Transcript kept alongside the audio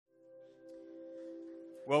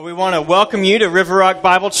Well, we want to welcome you to River Rock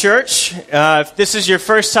Bible Church. If this is your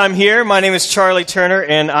first time here, my name is Charlie Turner,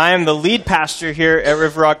 and I am the lead pastor here at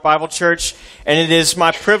River Rock Bible Church. And it is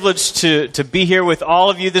my privilege to be here with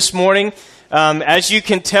all of you this morning. As you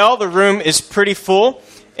can tell, the room is pretty full,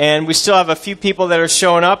 and we still have a few people that are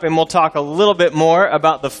showing up, and we'll talk a little bit more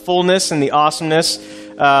about the fullness and the awesomeness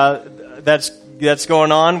that's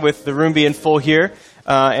going on with the room being full here,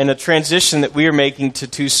 and a transition that we are making to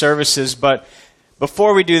two services. But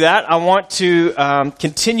before we do that, I want to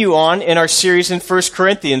continue on in our series in 1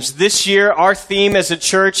 Corinthians. This year, our theme as a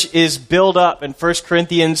church is build up. In 1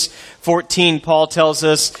 Corinthians 14, Paul tells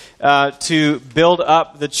us to build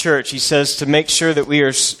up the church. He says to make sure that we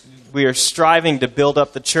are striving to build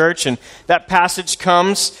up the church. And that passage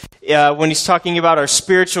comes when he's talking about our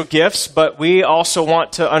spiritual gifts, but we also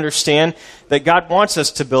want to understand that God wants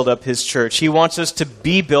us to build up His church. He wants us to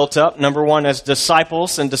be built up, number one, as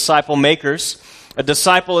disciples and disciple makers. A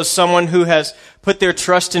disciple is someone who has put their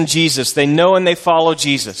trust in Jesus. They know and they follow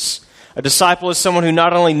Jesus. A disciple is someone who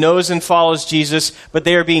not only knows and follows Jesus, but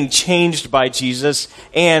they are being changed by Jesus,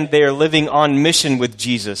 and they are living on mission with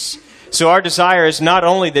Jesus. So our desire is not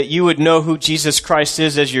only that you would know who Jesus Christ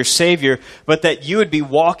is as your Savior, but that you would be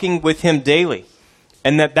walking with Him daily,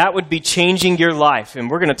 and that would be changing your life. And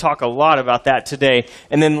we're going to talk a lot about that today.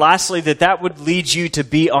 And then lastly, that would lead you to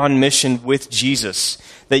be on mission with Jesus.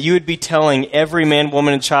 That you would be telling every man,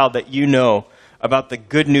 woman, and child that you know about the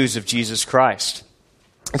good news of Jesus Christ.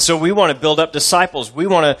 And so we want to build up disciples. We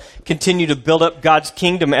want to continue to build up God's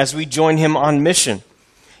kingdom as we join Him on mission.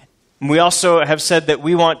 We also have said that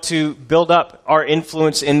we want to build up our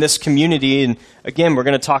influence in this community. And again, we're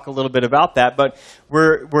going to talk a little bit about that. But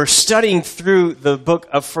we're studying through the book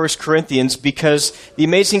of 1 Corinthians because the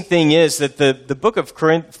amazing thing is that the book of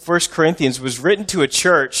 1 Corinthians was written to a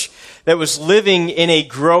church that was living in a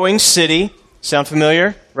growing city. Sound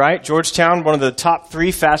familiar, right? Georgetown, one of the top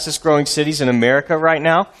 3 fastest growing cities in America right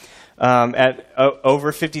now. At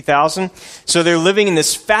over 50,000. So they're living in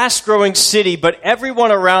this fast-growing city, but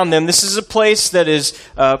everyone around them, this is a place that is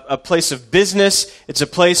a place of business. It's a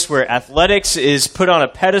place where athletics is put on a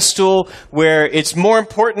pedestal, where it's more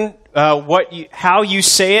important how you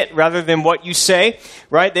say it rather than what you say,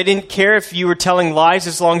 right? They didn't care if you were telling lies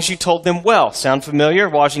as long as you told them well. Sound familiar?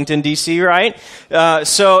 Washington, D.C., right?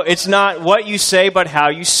 So it's not what you say, but how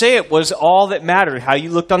you say it was all that mattered. How you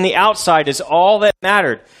looked on the outside is all that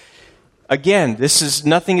mattered. Again,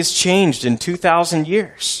 nothing has changed in 2,000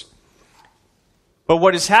 years. But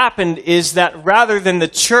what has happened is that rather than the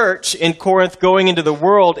church in Corinth going into the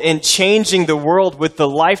world and changing the world with the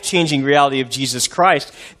life-changing reality of Jesus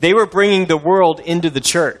Christ, they were bringing the world into the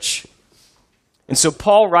church. And so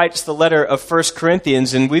Paul writes the letter of 1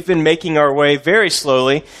 Corinthians, and we've been making our way very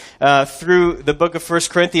slowly through the book of 1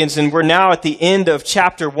 Corinthians, and we're now at the end of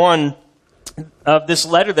chapter 1 of this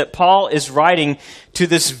letter that Paul is writing to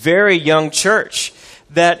this very young church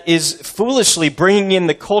that is foolishly bringing in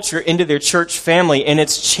the culture into their church family, and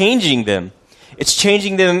it's changing them. It's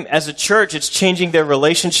changing them as a church. It's changing their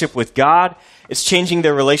relationship with God. It's changing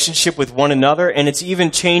their relationship with one another, and it's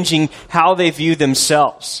even changing how they view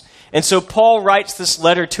themselves. And so Paul writes this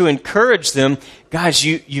letter to encourage them, guys,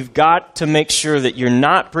 you've got to make sure that you're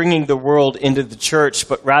not bringing the world into the church,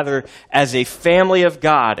 but rather as a family of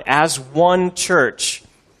God, as one church,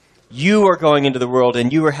 you are going into the world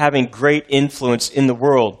and you are having great influence in the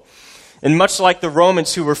world. And much like the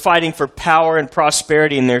Romans who were fighting for power and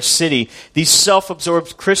prosperity in their city, these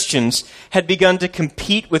self-absorbed Christians had begun to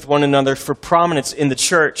compete with one another for prominence in the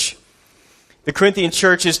church. The Corinthian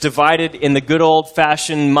church is divided in the good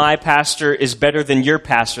old-fashioned, my pastor is better than your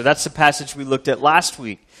pastor. That's the passage we looked at last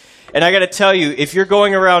week. And I got to tell you, if you're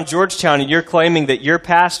going around Georgetown and you're claiming that your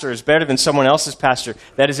pastor is better than someone else's pastor,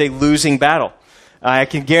 that is a losing battle. I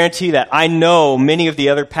can guarantee that. I know many of the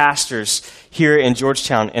other pastors here in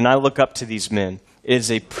Georgetown, and I look up to these men. It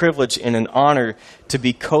is a privilege and an honor to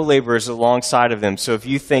be co-laborers alongside of them. So if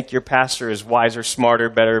you think your pastor is wiser, smarter,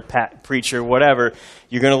 better preacher, whatever,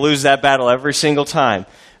 you're going to lose that battle every single time.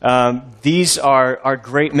 These are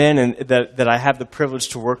great men and that I have the privilege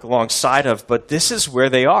to work alongside of, but this is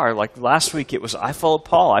where they are. Like last week it was, I follow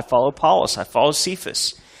Paul, I follow Apollos, I follow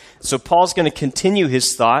Cephas. So Paul's going to continue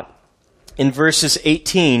his thought in verses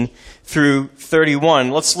 18 through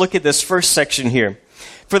 31. Let's look at this first section here.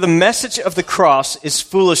 For the message of the cross is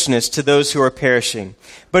foolishness to those who are perishing,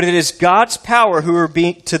 but it is God's power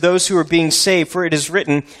to those who are being saved. For it is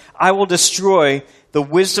written, I will destroy the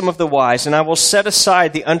wisdom of the wise, and I will set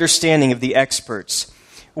aside the understanding of the experts.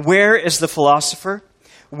 Where is the philosopher?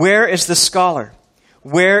 Where is the scholar?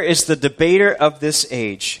 Where is the debater of this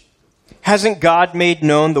age? Hasn't God made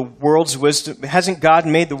known the world's wisdom? Hasn't God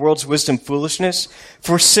made the world's wisdom foolishness?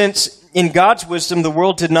 For since in God's wisdom the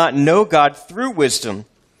world did not know God through wisdom,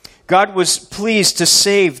 God was pleased to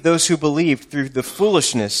save those who believed through the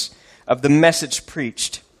foolishness of the message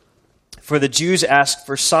preached. For the Jews ask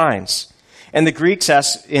for signs, and the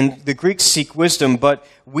Greeks seek wisdom, but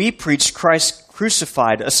we preach Christ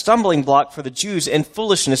crucified, a stumbling block for the Jews and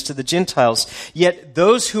foolishness to the Gentiles. Yet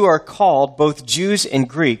those who are called, both Jews and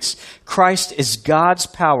Greeks, Christ is God's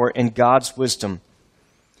power and God's wisdom.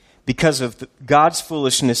 Because of God's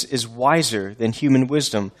foolishness is wiser than human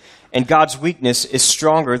wisdom, and God's weakness is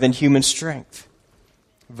stronger than human strength.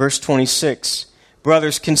 Verse 26,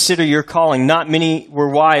 brothers, consider your calling. Not many were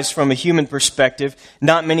wise from a human perspective,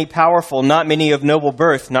 not many powerful, not many of noble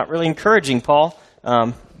birth. Not really encouraging, Paul.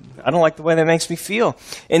 I don't like the way that makes me feel.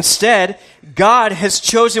 Instead, God has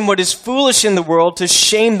chosen what is foolish in the world to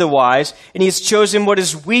shame the wise, and he has chosen what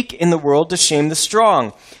is weak in the world to shame the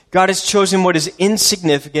strong. God has chosen what is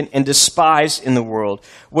insignificant and despised in the world,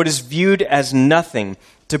 what is viewed as nothing,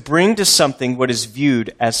 to bring to something what is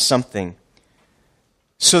viewed as something,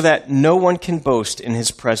 so that no one can boast in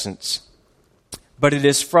his presence. But it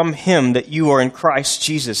is from him that you are in Christ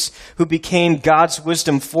Jesus, who became God's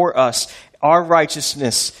wisdom for us, our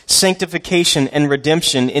righteousness, sanctification, and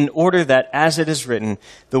redemption, in order that, as it is written,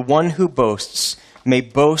 the one who boasts may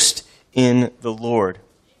boast in the Lord.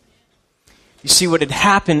 You see, what had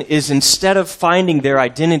happened is instead of finding their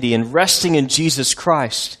identity and resting in Jesus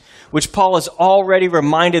Christ, which Paul has already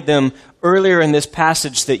reminded them earlier in this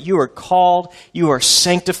passage that you are called, you are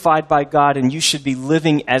sanctified by God, and you should be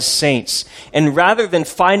living as saints. And rather than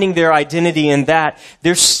finding their identity in that,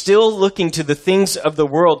 they're still looking to the things of the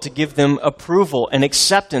world to give them approval and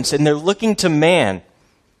acceptance, and they're looking to man.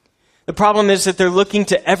 The problem is that they're looking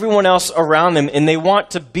to everyone else around them, and they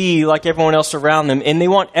want to be like everyone else around them, and they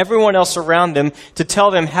want everyone else around them to tell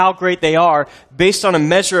them how great they are based on a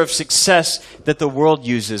measure of success that the world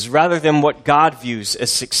uses, rather than what God views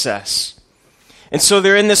as success. And so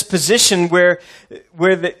they're in this position where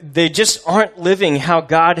they just aren't living how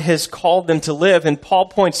God has called them to live. And Paul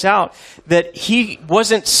points out that he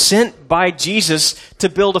wasn't sent by Jesus to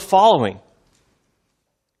build a following.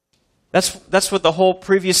 That's what the whole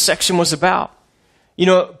previous section was about. You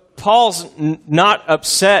know, Paul's not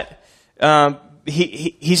upset.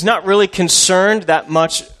 He's not really concerned that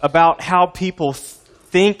much about how people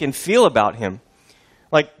think and feel about him.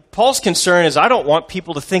 Like, Paul's concern is, I don't want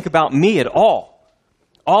people to think about me at all.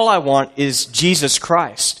 All I want is Jesus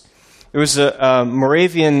Christ. There was a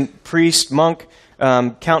Moravian priest, monk,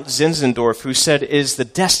 Count Zinzendorf, who said, it is the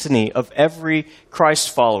destiny of every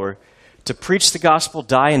Christ follower to preach the gospel,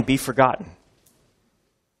 die, and be forgotten.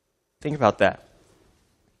 Think about that.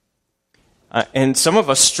 And some of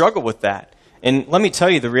us struggle with that. And let me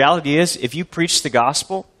tell you, the reality is, if you preach the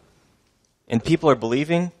gospel and people are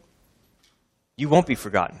believing, you won't be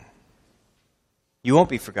forgotten. You won't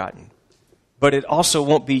be forgotten. But it also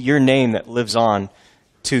won't be your name that lives on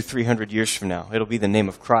 200-300 years from now. It'll be the name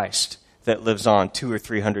of Christ that lives on 200 or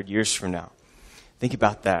 300 years from now. Think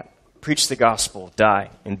about that. Preach the gospel, die,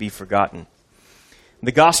 and be forgotten.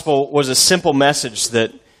 The gospel was a simple message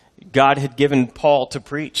that God had given Paul to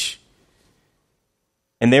preach.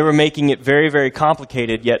 And they were making it very, very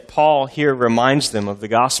complicated, yet Paul here reminds them of the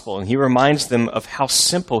gospel, and he reminds them of how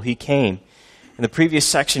simple he came. In the previous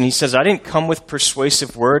section, he says, I didn't come with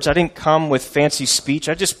persuasive words. I didn't come with fancy speech.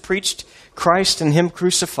 I just preached Christ and him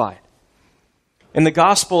crucified. And the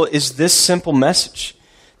gospel is this simple message.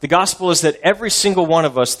 The gospel is that every single one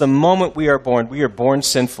of us, the moment we are born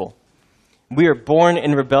sinful. We are born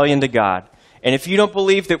in rebellion to God. And if you don't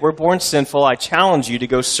believe that we're born sinful, I challenge you to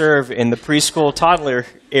go serve in the preschool toddler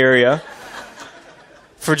area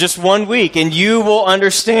for just 1 week, and you will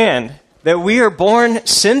understand that we are born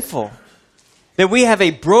sinful. That we have a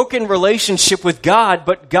broken relationship with God,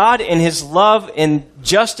 but God in his love and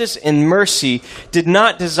justice and mercy did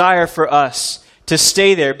not desire for us to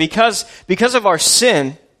stay there. Because of our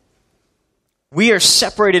sin, we are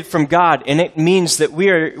separated from God, and it means that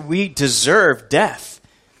we deserve death.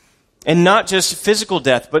 And not just physical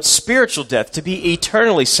death, but spiritual death, to be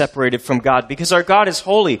eternally separated from God, because our God is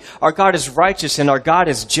holy, our God is righteous, and our God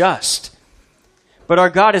is just. But our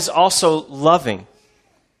God is also loving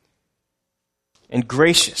and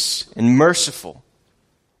gracious and merciful.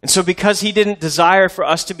 And so because he didn't desire for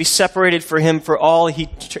us to be separated from him for all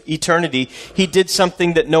eternity, he did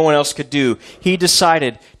something that no one else could do. He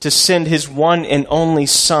decided to send his one and only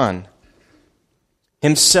Son,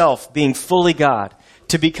 himself being fully God,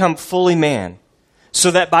 to become fully man,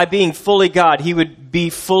 so that by being fully God, he would be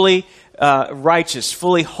fully righteous,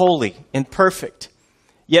 fully holy, and perfect.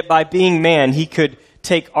 Yet by being man, he could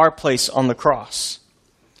take our place on the cross.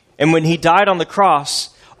 And when he died on the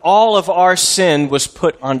cross, all of our sin was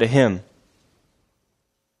put onto him.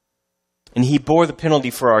 And he bore the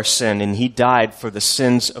penalty for our sin, and he died for the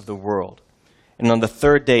sins of the world. And on the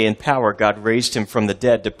third day in power, God raised him from the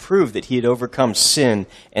dead to prove that he had overcome sin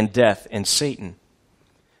and death and Satan.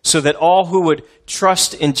 So that all who would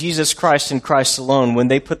trust in Jesus Christ and Christ alone, when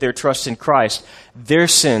they put their trust in Christ, their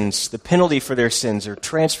sins, the penalty for their sins, are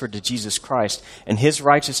transferred to Jesus Christ, and his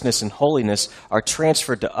righteousness and holiness are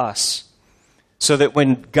transferred to us. So that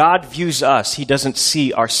when God views us, he doesn't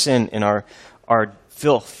see our sin and our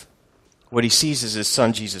filth. What he sees is his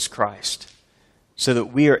son, Jesus Christ. So that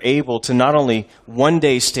we are able to not only one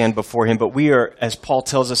day stand before him, but we are, as Paul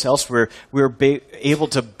tells us elsewhere, we are able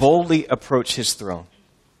to boldly approach his throne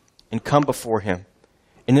and come before him.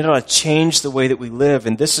 And it ought to change the way that we live.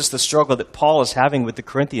 And this is the struggle that Paul is having with the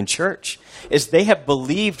Corinthian church, is they have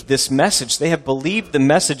believed this message. They have believed the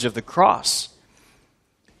message of the cross,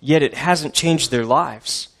 yet it hasn't changed their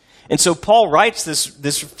lives. And so Paul writes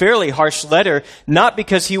this fairly harsh letter, not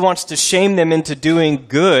because he wants to shame them into doing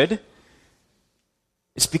good.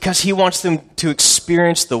 It's because he wants them to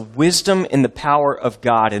experience the wisdom and the power of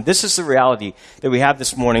God. And this is the reality that we have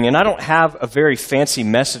this morning. And I don't have a very fancy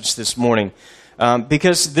message this morning,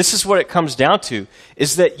 because this is what it comes down to,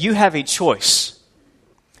 is that you have a choice.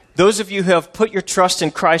 Those of you who have put your trust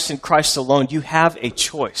in Christ and Christ alone, you have a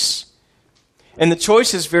choice. And the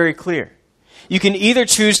choice is very clear. You can either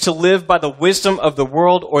choose to live by the wisdom of the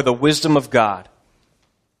world or the wisdom of God.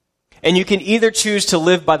 And you can either choose to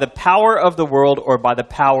live by the power of the world or by the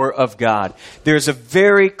power of God. There's a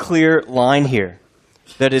very clear line here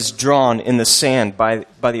that is drawn in the sand by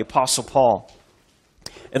the Apostle Paul.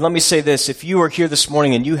 And let me say this, if you are here this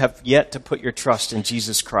morning and you have yet to put your trust in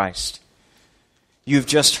Jesus Christ, you've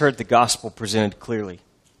just heard the gospel presented clearly.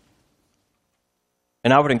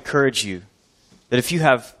 And I would encourage you that if you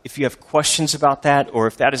have questions about that, or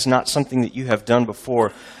if that is not something that you have done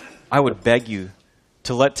before, I would beg you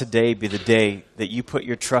to let today be the day that you put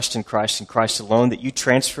your trust in Christ and Christ alone, that you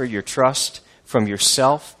transfer your trust from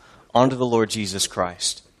yourself onto the Lord Jesus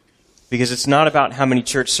Christ. Because it's not about how many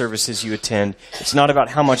church services you attend. It's not about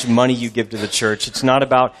how much money you give to the church. It's not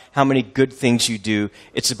about how many good things you do.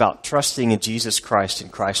 It's about trusting in Jesus Christ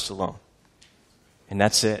and Christ alone. And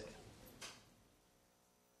that's it.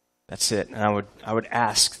 That's it. And I would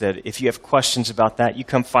ask that if you have questions about that, you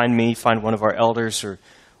come find me, find one of our elders or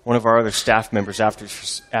one of our other staff members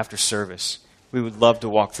after service. We would love to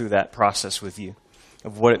walk through that process with you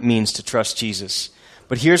of what it means to trust Jesus.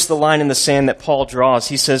 But here's the line in the sand that Paul draws.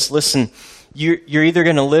 He says, listen, you're either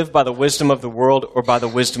going to live by the wisdom of the world or by the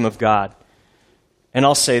wisdom of God. And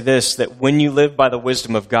I'll say this, that when you live by the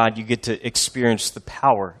wisdom of God, you get to experience the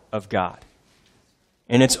power of God.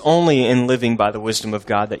 And it's only in living by the wisdom of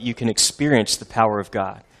God that you can experience the power of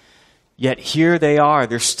God. Yet here they are.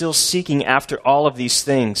 They're still seeking after all of these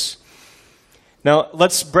things. Now,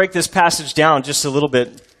 let's break this passage down just a little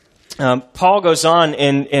bit. Paul goes on,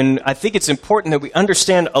 and I think it's important that we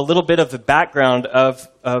understand a little bit of the background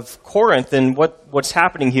of Corinth and what's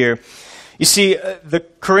happening here. You see, the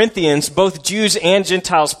Corinthians, both Jews and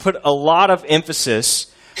Gentiles, put a lot of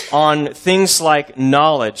emphasis on things like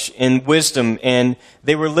knowledge and wisdom, and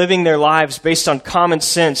they were living their lives based on common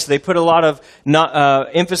sense. They put a lot of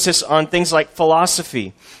emphasis on things like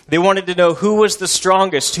philosophy. They wanted to know who was the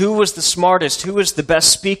strongest, who was the smartest, who was the best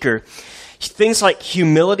speaker. Things like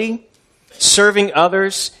humility, serving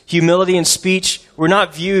others, humility in speech were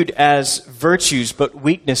not viewed as virtues but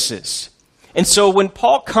weaknesses. And so when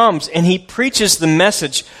Paul comes and he preaches the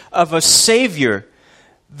message of a Savior,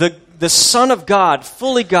 the Son of God,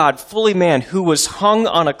 fully man, who was hung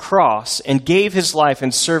on a cross and gave his life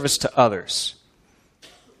in service to others.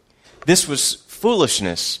 This was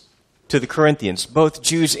foolishness to the Corinthians, both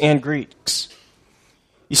Jews and Greeks.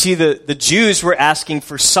 You see, the Jews were asking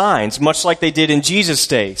for signs, much like they did in Jesus'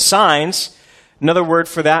 day. Signs, another word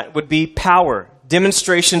for that would be power.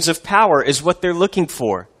 Demonstrations of power is what they're looking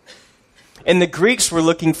for. And the Greeks were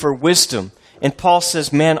looking for wisdom. And Paul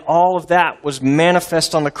says, man, all of that was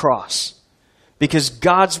manifest on the cross because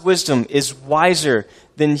God's wisdom is wiser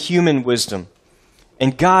than human wisdom.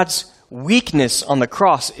 And God's weakness on the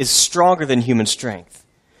cross is stronger than human strength.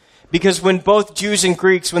 Because when both Jews and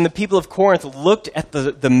Greeks, when the people of Corinth looked at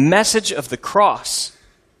the message of the cross,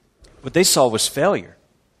 what they saw was failure.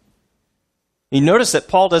 You notice that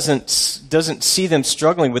Paul doesn't see them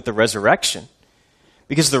struggling with the resurrection,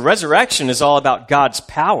 because the resurrection is all about God's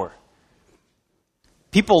power.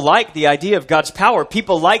 People like the idea of God's power.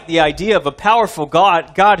 People like the idea of a powerful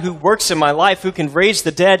God who works in my life, who can raise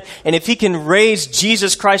the dead. And if he can raise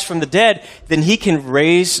Jesus Christ from the dead, then he can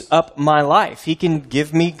raise up my life. He can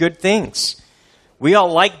give me good things. We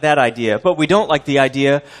all like that idea, but we don't like the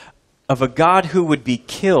idea of a God who would be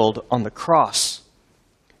killed on the cross,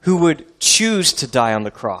 who would choose to die on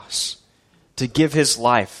the cross, to give his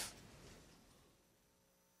life.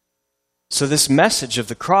 So this message of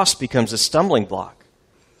the cross becomes a stumbling block.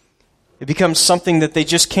 It becomes something that they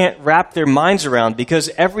just can't wrap their minds around because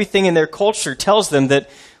everything in their culture tells them that,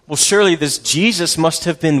 well, surely this Jesus must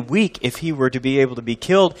have been weak if he were to be able to be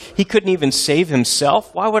killed. He couldn't even save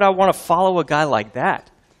himself. Why would I want to follow a guy like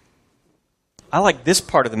that? I like this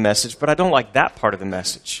part of the message, but I don't like that part of the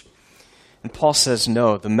message. And Paul says,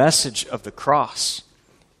 no, the message of the cross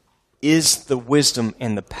is the wisdom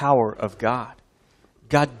and the power of God.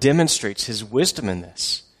 God demonstrates his wisdom in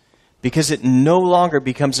this. Because it no longer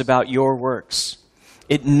becomes about your works.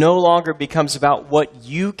 It no longer becomes about what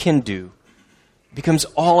you can do. It becomes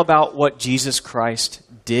all about what Jesus Christ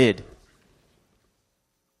did.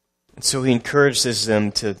 And so he encourages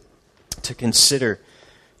them to consider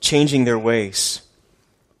changing their ways.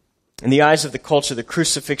 In the eyes of the culture, the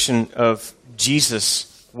crucifixion of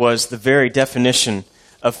Jesus was the very definition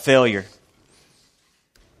of failure.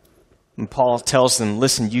 And Paul tells them,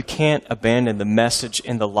 listen, you can't abandon the message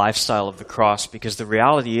and the lifestyle of the cross because the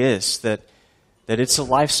reality is that it's a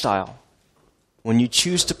lifestyle. When you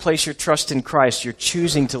choose to place your trust in Christ, you're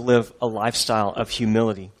choosing to live a lifestyle of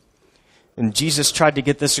humility. And Jesus tried to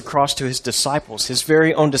get this across to his disciples, his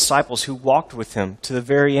very own disciples who walked with him to the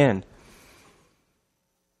very end.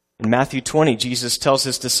 In Matthew 20, Jesus tells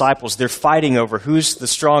his disciples they're fighting over who's the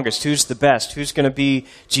strongest, who's the best, who's going to be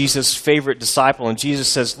Jesus' favorite disciple. And Jesus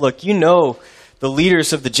says, look, you know the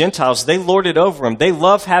leaders of the Gentiles, they lord it over them. They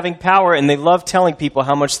love having power and they love telling people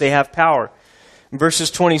how much they have power. In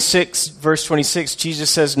verse 26, Jesus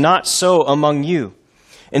says, not so among you.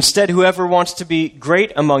 Instead, whoever wants to be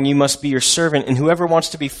great among you must be your servant, and whoever wants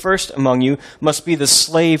to be first among you must be the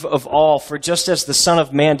slave of all. For just as the Son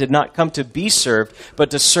of Man did not come to be served, but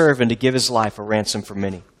to serve and to give his life a ransom for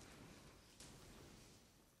many.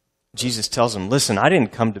 Jesus tells him, listen, I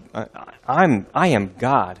didn't come to, I am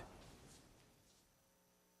God.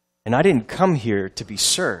 And I didn't come here to be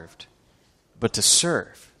served, but to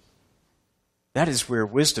serve. That is where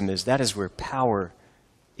wisdom is. That is where power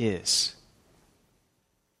is.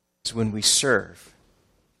 It's when we serve.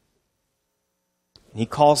 And he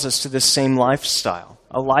calls us to this same lifestyle,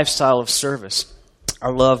 a lifestyle of service. I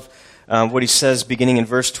love what he says beginning in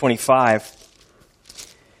verse 25.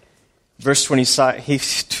 Verse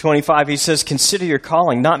 25, he says, consider your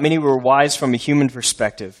calling. Not many were wise from a human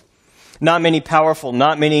perspective. Not many powerful,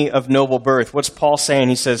 not many of noble birth. What's Paul saying?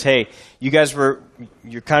 He says, hey, you guys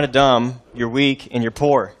you're kind of dumb, you're weak, and you're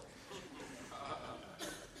poor.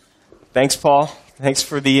 Thanks, Paul. Thanks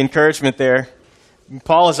for the encouragement there.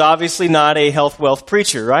 Paul is obviously not a health wealth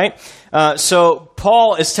preacher, right? So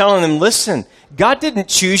Paul is telling them, listen, God didn't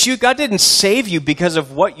choose you. God didn't save you because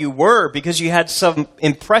of what you were, because you had some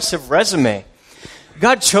impressive resume.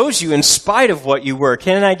 God chose you in spite of what you were.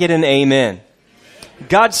 Can I get an amen?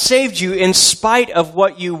 God saved you in spite of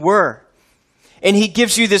what you were. And he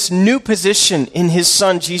gives you this new position in his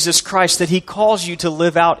Son, Jesus Christ, that he calls you to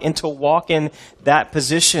live out and to walk in that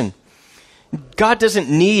position. God doesn't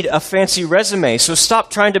need a fancy resume, so stop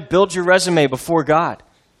trying to build your resume before God.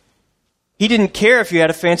 He didn't care if you had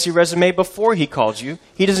a fancy resume before he called you.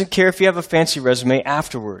 He doesn't care if you have a fancy resume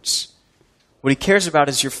afterwards. What he cares about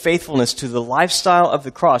is your faithfulness to the lifestyle of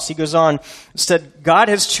the cross. He goes on, instead, God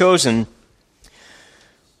has chosen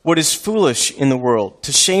what is foolish in the world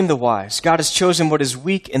to shame the wise. God has chosen what is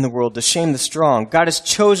weak in the world to shame the strong. God has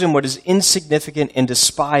chosen what is insignificant and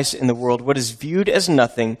despised in the world, what is viewed as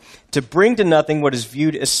nothing, to bring to nothing what is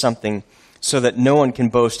viewed as something, so that no one can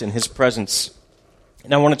boast in his presence.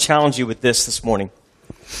 And I want to challenge you with this morning.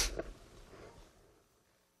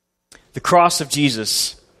 The cross of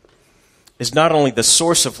Jesus is not only the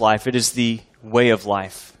source of life, it is the way of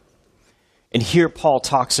life. And here Paul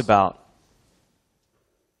talks about,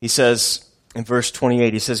 he says in verse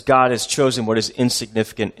 28, he says, God has chosen what is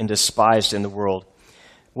insignificant and despised in the world,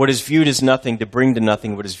 what is viewed as nothing to bring to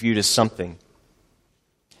nothing what is viewed as something.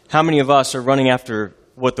 How many of us are running after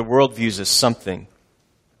what the world views as something,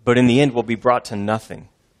 but in the end will be brought to nothing,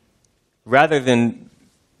 rather than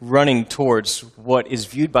running towards what is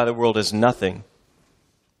viewed by the world as nothing,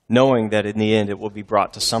 knowing that in the end it will be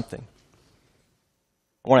brought to something?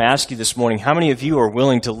 I want to ask you this morning, how many of you are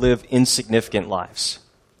willing to live insignificant lives?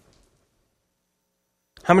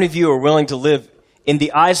 How many of you are willing to live in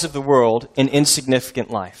the eyes of the world, an insignificant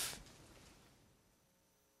life?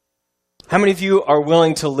 How many of you are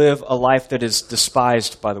willing to live a life that is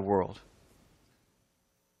despised by the world?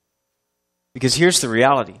 Because here's the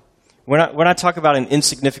reality. When I talk about an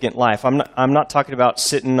insignificant life, I'm not talking about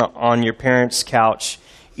sitting on your parents' couch,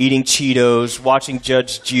 eating Cheetos, watching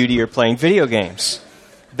Judge Judy, or playing video games.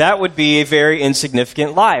 That would be a very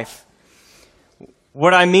insignificant life.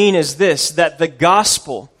 What I mean is this, that the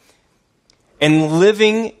gospel and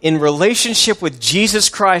living in relationship with Jesus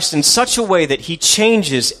Christ in such a way that he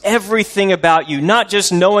changes everything about you, not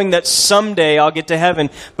just knowing that someday I'll get to heaven,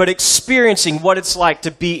 but experiencing what it's like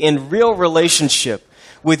to be in real relationship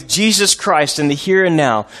with Jesus Christ in the here and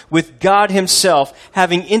now, with God himself,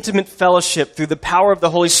 having intimate fellowship through the power of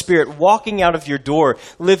the Holy Spirit, walking out of your door,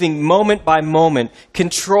 living moment by moment,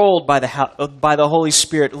 controlled by the Holy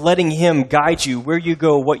Spirit, letting him guide you where you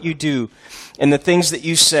go, what you do, and the things that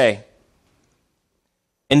you say.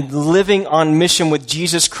 And living on mission with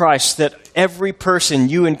Jesus Christ, that every person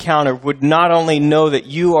you encounter would not only know that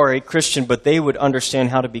you are a Christian, but they would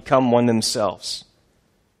understand how to become one themselves.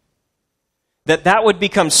 That would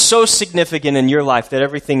become so significant in your life that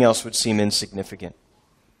everything else would seem insignificant.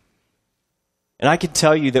 And I can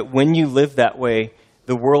tell you that when you live that way,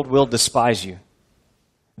 the world will despise you.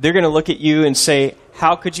 They're going to look at you and say,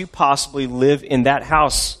 how could you possibly live in that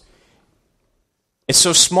house? It's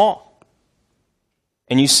so small.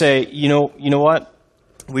 And you say, you know what?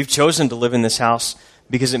 We've chosen to live in this house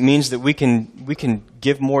because it means that we can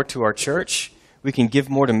give more to our church. We can give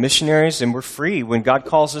more to missionaries, and we're free. When God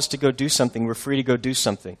calls us to go do something, we're free to go do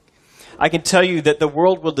something. I can tell you that the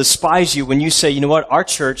world will despise you when you say, you know what, our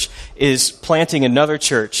church is planting another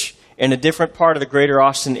church in a different part of the greater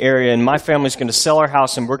Austin area, and my family's going to sell our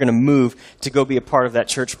house, and we're going to move to go be a part of that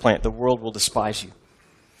church plant. The world will despise you.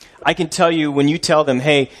 I can tell you when you tell them,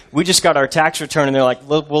 hey, we just got our tax return, and they're like,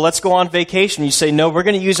 well, let's go on vacation. You say, no, we're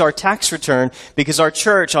going to use our tax return because our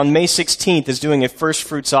church on May 16th is doing a first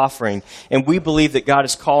fruits offering, and we believe that God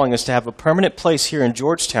is calling us to have a permanent place here in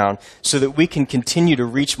Georgetown so that we can continue to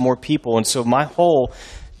reach more people. And so my whole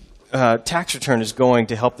tax return is going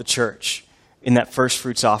to help the church in that first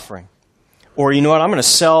fruits offering. Or, you know what, I'm going to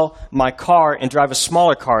sell my car and drive a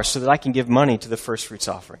smaller car so that I can give money to the first fruits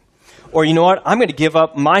offering. Or, you know what, I'm going to give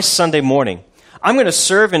up my Sunday morning. I'm going to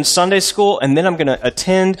serve in Sunday school, and then I'm going to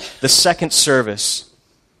attend the second service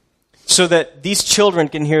so that these children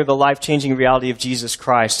can hear the life-changing reality of Jesus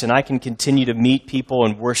Christ, and I can continue to meet people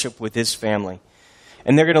and worship with his family.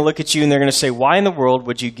 And they're going to look at you, and they're going to say, why in the world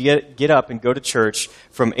would you get up and go to church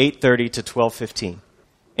from 8:30 to 12:15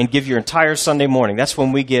 and give your entire Sunday morning? That's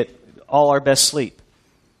when we get all our best sleep.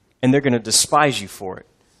 And they're going to despise you for it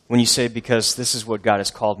when you say, because this is what God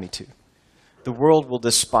has called me to. The world will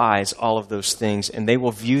despise all of those things, and they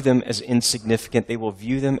will view them as insignificant. They will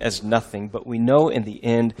view them as nothing, but we know in the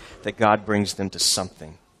end that God brings them to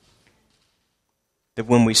something. That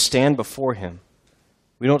when we stand before him,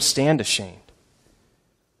 we don't stand ashamed.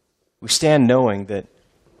 We stand knowing that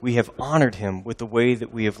we have honored him with the way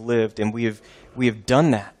that we have lived, and we have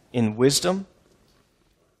done that in wisdom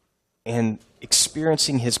and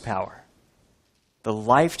experiencing his power, the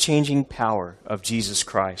life-changing power of Jesus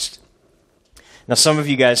Christ. Now, some of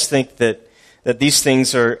you guys think that these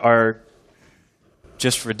things are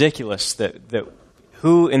just ridiculous, that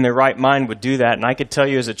who in their right mind would do that? And I could tell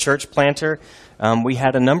you as a church planter, we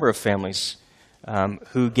had a number of families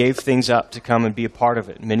who gave things up to come and be a part of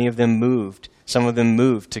it. Many of them moved. Some of them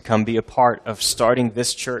moved to come be a part of starting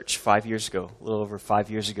this church 5 years ago, a little over 5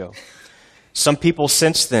 years ago. Some people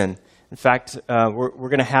since then. In fact, we're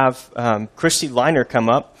going to have Christy Liner come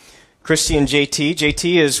up. Christy and JT.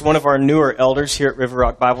 JT is one of our newer elders here at River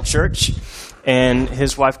Rock Bible Church, and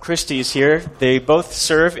his wife Christy is here. They both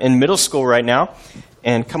serve in middle school right now.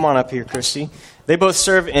 And come on up here, Christy. They both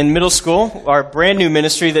serve in middle school, our brand new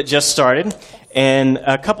ministry that just started. And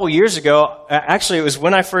a couple years ago, actually it was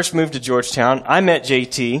when I first moved to Georgetown, I met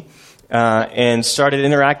JT and started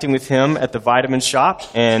interacting with him at the vitamin shop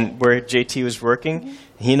and where JT was working.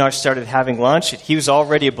 He and I started having lunch. He was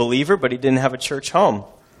already a believer, but he didn't have a church home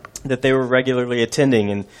that they were regularly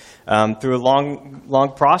attending. And through a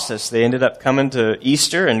long process, they ended up coming to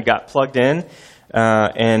Easter and got plugged in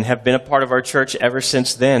and have been a part of our church ever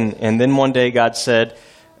since then. And then one day God said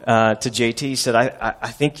to JT, he said,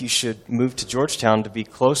 I think you should move to Georgetown to be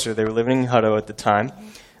closer. They were living in Hutto at the time.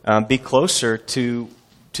 Be closer to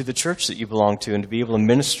the church that you belong to and to be able to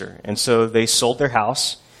minister. And so they sold their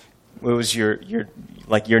house. It was your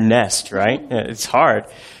nest, right? It's hard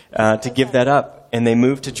to give that up. And they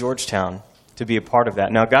moved to Georgetown to be a part of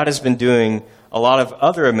that. Now, God has been doing a lot of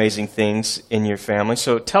other amazing things in your family.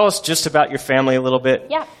 So tell us just about your family a little bit.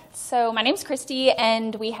 Yeah. So my name's Christy,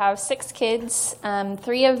 and we have 6 kids.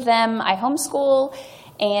 3 of them I homeschool,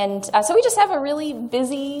 and so we just have a really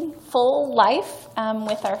busy, full life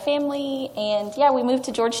with our family. And yeah, we moved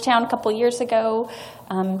to Georgetown a couple years ago.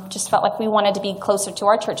 Just felt like we wanted to be closer to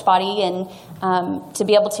our church body and to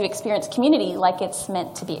be able to experience community like it's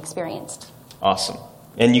meant to be experienced. Awesome.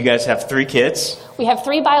 And you guys have 3 kids? We have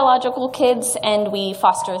 3 biological kids, and we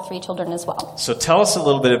foster 3 children as well. So tell us a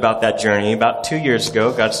little bit about that journey. About 2 years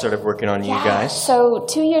ago, God started working on you guys. So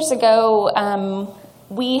 2 years ago,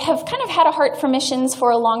 we have kind of had a heart for missions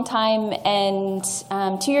for a long time, and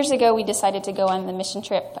 2 years ago we decided to go on the mission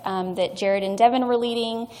trip that Jared and Devin were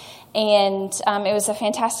leading, and it was a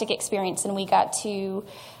fantastic experience, and we got to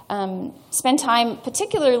spend time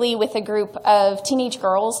particularly with a group of teenage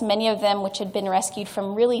girls, many of them which had been rescued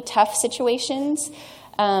from really tough situations,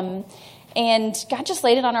 and God just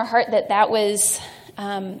laid it on our heart that was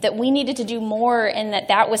that we needed to do more, and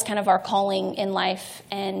that was kind of our calling in life.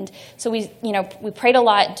 And so we prayed a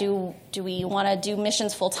lot. Do we want to do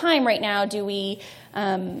missions full time right now? Do we,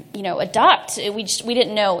 adopt? We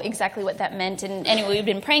didn't know exactly what that meant. And anyway, we've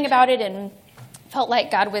been praying about it and felt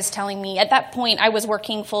like God was telling me. At that point, I was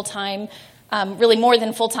working full time, really more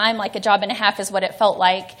than full time, like a job and a half is what it felt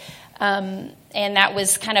like. And that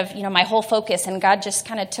was kind of, my whole focus. And God just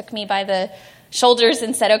kind of took me by the shoulders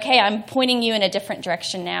and said, okay, I'm pointing you in a different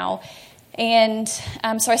direction now. And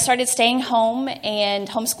so I started staying home and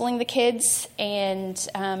homeschooling the kids, and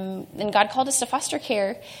God called us to foster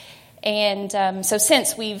care. And so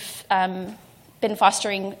since we've been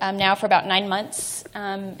fostering now for about 9 months,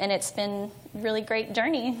 and it's been a really great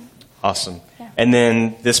journey. Awesome. Yeah. And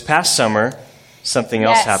then this past summer, something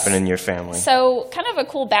else happened in your family. So kind of a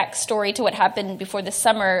cool backstory to what happened before the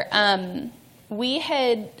summer.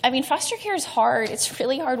 Foster care is hard. It's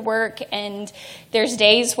really hard work, and there's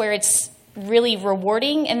days where it's really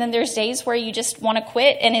rewarding, and then there's days where you just want to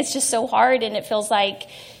quit, and it's just so hard, and it feels like,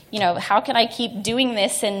 how can I keep doing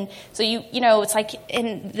this? And so it's like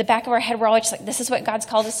in the back of our head, we're always just like, this is what God's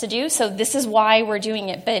called us to do, so this is why we're doing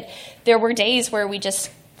it. But there were days where we just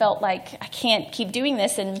felt like, I can't keep doing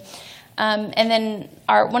this, and then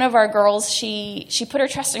one of our girls, she put her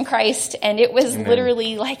trust in Christ, and it was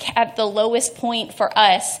literally like at the lowest point for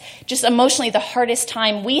us, just emotionally the hardest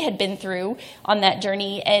time we had been through on that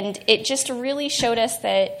journey. And it just really showed us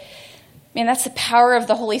that, that's the power of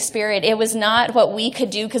the Holy Spirit. It was not what we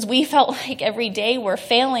could do, because we felt like every day we're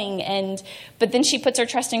failing. But then she puts her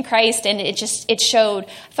trust in Christ, and it showed.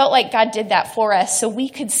 Felt like God did that for us, so we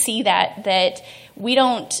could see that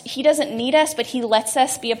He doesn't need us, but He lets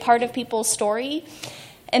us be a part of people's story.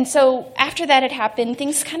 And so after that had happened,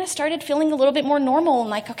 things kind of started feeling a little bit more normal, and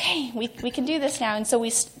like, okay, we can do this now. And so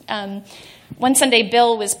one Sunday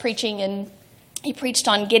Bill was preaching, and he preached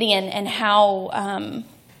on Gideon and how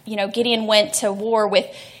Gideon went to war with,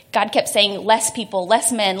 God kept saying, less people,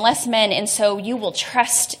 less men, and so you will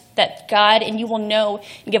trust that God, and you will know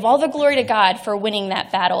and give all the glory to God for winning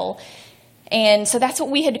that battle. And so that's what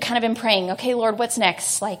we had kind of been praying. Okay, Lord, what's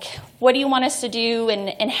next? Like, what do you want us to do?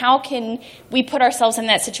 And how can we put ourselves in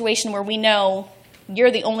that situation where we know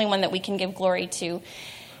you're the only one that we can give glory to?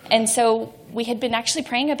 And so we had been actually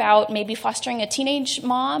praying about maybe fostering a teenage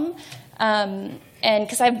mom. And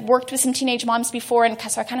because I've worked with some teenage moms before, and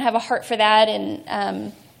so I kind of have a heart for that.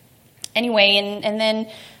 And then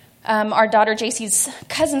our daughter JC's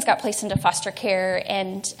cousins got placed into foster care,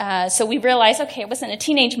 and so we realized, okay, it wasn't a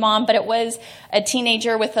teenage mom, but it was a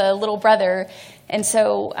teenager with a little brother, and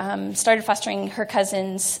so started fostering her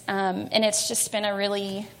cousins, and it's just been a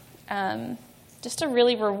really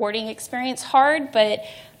rewarding experience. Hard, but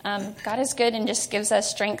God is good and just gives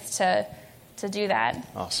us strength to do that.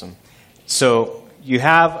 Awesome. So you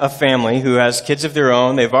have a family who has kids of their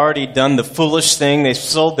own. They've already done the foolish thing. They've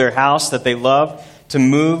sold their house that they love to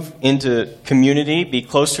move into community, be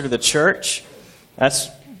closer to the church. That's,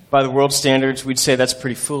 by the world standards, we'd say that's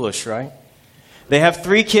pretty foolish, right? They have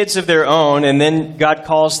 3 kids of their own, and then God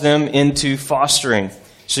calls them into fostering.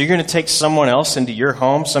 So you're going to take someone else into your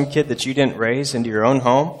home, some kid that you didn't raise, into your own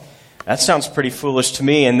home? That sounds pretty foolish to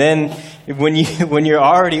me. And then when you're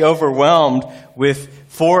already overwhelmed with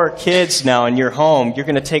 4 kids now in your home, you're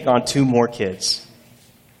going to take on 2 more kids.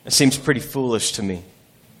 It seems pretty foolish to me.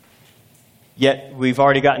 Yet we've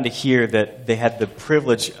already gotten to hear that they had the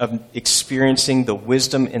privilege of experiencing the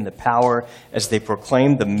wisdom and the power as they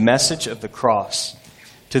proclaimed the message of the cross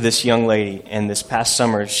to this young lady. And this past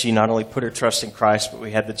summer, she not only put her trust in Christ, but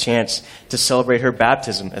we had the chance to celebrate her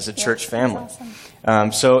baptism as a church family.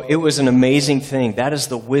 Awesome. So it was an amazing thing. That is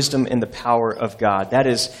the wisdom and the power of God. That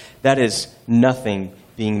is nothing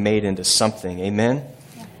being made into something. Amen?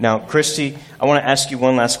 Yeah. Now, Christy, I want to ask you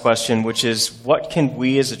one last question, which is, what can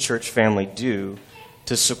we as a church family do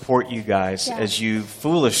to support you guys as you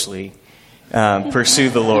foolishly pursue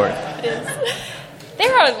the Lord?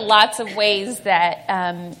 There are lots of ways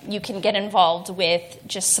that you can get involved with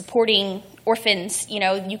just supporting orphans. You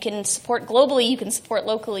know, you can support globally, you can support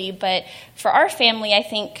locally, but for our family, I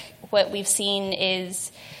think what we've seen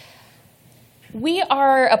is we're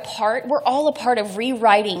all a part of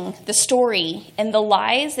rewriting the story and the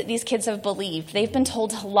lies that these kids have believed. They've been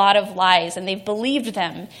told a lot of lies, and they've believed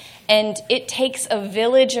them. And it takes a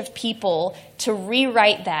village of people to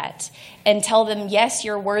rewrite that and tell them, yes,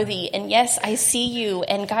 you're worthy, and yes, I see you,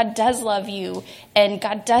 and God does love you, and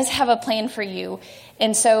God does have a plan for you.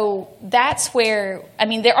 And so that's where, I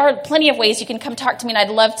mean, there are plenty of ways you can come talk to me, and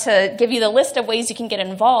I'd love to give you the list of ways you can get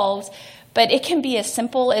involved. But it can be as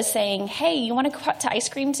simple as saying, hey, you want to go out to ice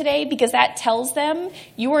cream today? Because that tells them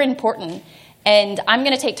you are important. And I'm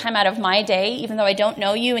going to take time out of my day, even though I don't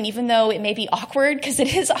know you, and even though it may be awkward, because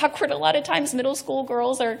it is awkward a lot of times. Middle school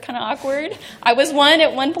girls are kind of awkward. I was one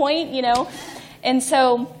at one point, you know. And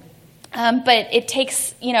so, but it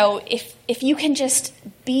takes, you know, if you can just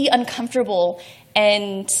be uncomfortable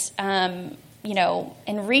and, you know,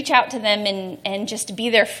 and reach out to them and just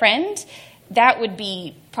be their friend, that would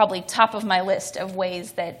be probably top of my list of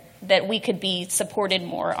ways that we could be supported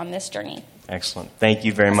more on this journey. Excellent. Thank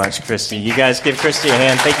you very much, Christy. You guys give Christy a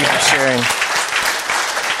hand. Thank you for sharing.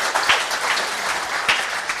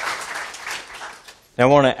 Now,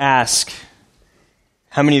 I want to ask,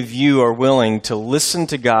 how many of you are willing to listen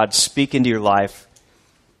to God speak into your life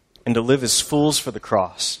and to live as fools for the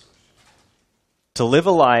cross? To live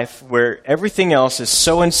a life where everything else is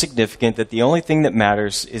so insignificant that the only thing that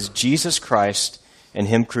matters is Jesus Christ and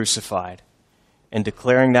Him crucified, and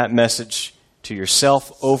declaring that message to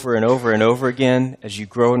yourself over and over and over again as you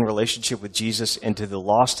grow in relationship with Jesus and to the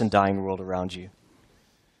lost and dying world around you.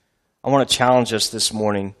 I want to challenge us this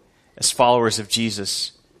morning as followers of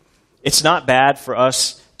Jesus. It's not bad for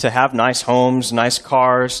us to have nice homes, nice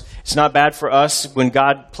cars. It's not bad for us when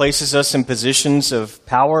God places us in positions of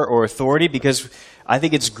power or authority, because I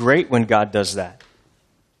think it's great when God does that.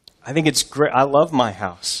 I think it's great. I love my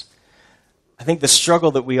house. I think the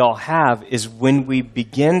struggle that we all have is when we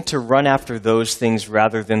begin to run after those things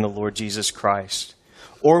rather than the Lord Jesus Christ,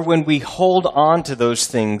 or when we hold on to those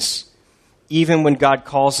things even when God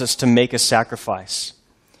calls us to make a sacrifice.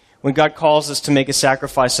 When God calls us to make a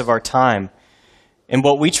sacrifice of our time. And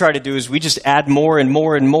what we try to do is we just add more and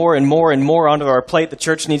more and more and more and more onto our plate. The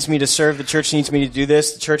church needs me to serve. The church needs me to do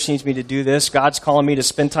this. The church needs me to do this. God's calling me to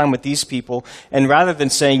spend time with these people. And rather than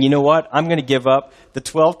saying, you know what, I'm going to give up the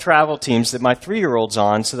 12 travel teams that my 3-year-old's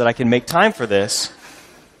on so that I can make time for this,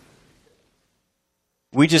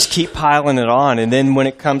 we just keep piling it on. And then when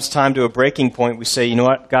it comes time to a breaking point, we say, you know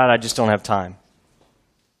what, God, I just don't have time.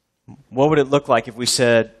 What would it look like if we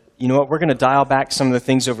said, you know what, we're going to dial back some of the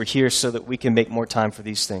things over here so that we can make more time for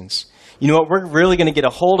these things. You know what, we're really going to get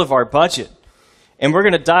a hold of our budget, and we're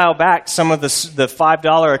going to dial back some of the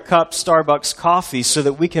 $5 a cup Starbucks coffee so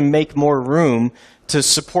that we can make more room to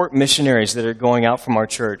support missionaries that are going out from our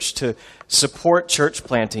church, to support church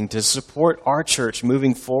planting, to support our church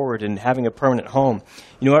moving forward and having a permanent home.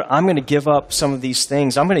 You know what, I'm going to give up some of these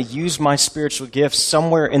things. I'm going to use my spiritual gifts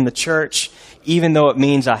somewhere in the church, even though it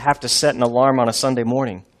means I have to set an alarm on a Sunday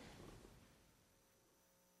morning.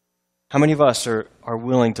 How many of us are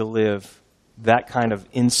willing to live that kind of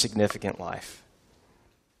insignificant life?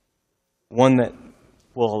 One that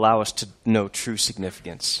will allow us to know true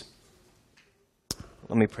significance.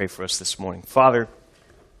 Let me pray for us this morning. Father,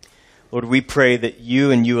 Lord, we pray that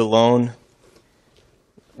you and you alone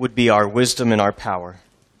would be our wisdom and our power.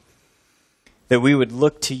 That we would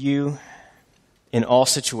look to you in all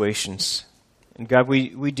situations. And God,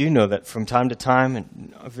 we do know that from time to time,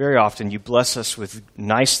 and very often, you bless us with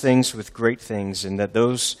nice things, with great things, and that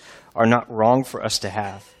those are not wrong for us to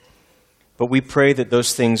have. But we pray that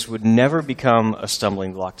those things would never become a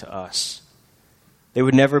stumbling block to us. They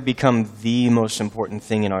would never become the most important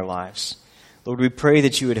thing in our lives. Lord, we pray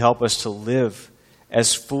that you would help us to live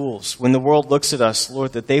as fools. When the world looks at us,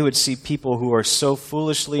 Lord, that they would see people who are so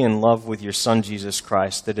foolishly in love with your Son, Jesus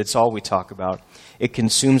Christ, that it's all we talk about. It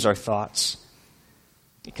consumes our thoughts.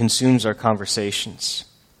 It consumes our conversations.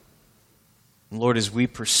 And Lord, as we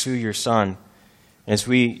pursue your Son, as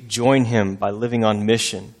we join him by living on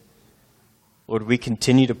mission, Lord, we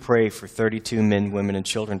continue to pray for 32 men, women, and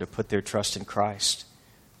children to put their trust in Christ.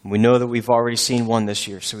 We know that we've already seen one this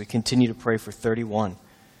year, so we continue to pray for 31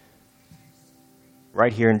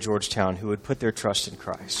 right here in Georgetown who would put their trust in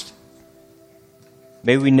Christ.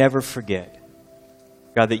 May we never forget,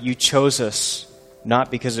 God, that you chose us not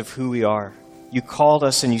because of who we are. You called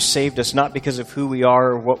us and you saved us not because of who we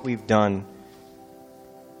are or what we've done.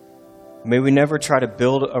 May we never try to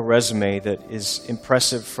build a resume that is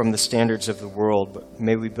impressive from the standards of the world, but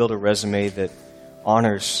may we build a resume that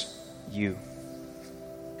honors you.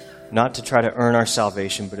 Not to try to earn our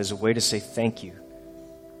salvation, but as a way to say thank you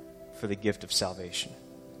for the gift of salvation.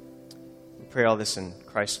 We pray all this in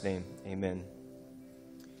Christ's name. Amen.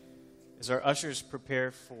 As our ushers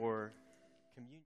prepare for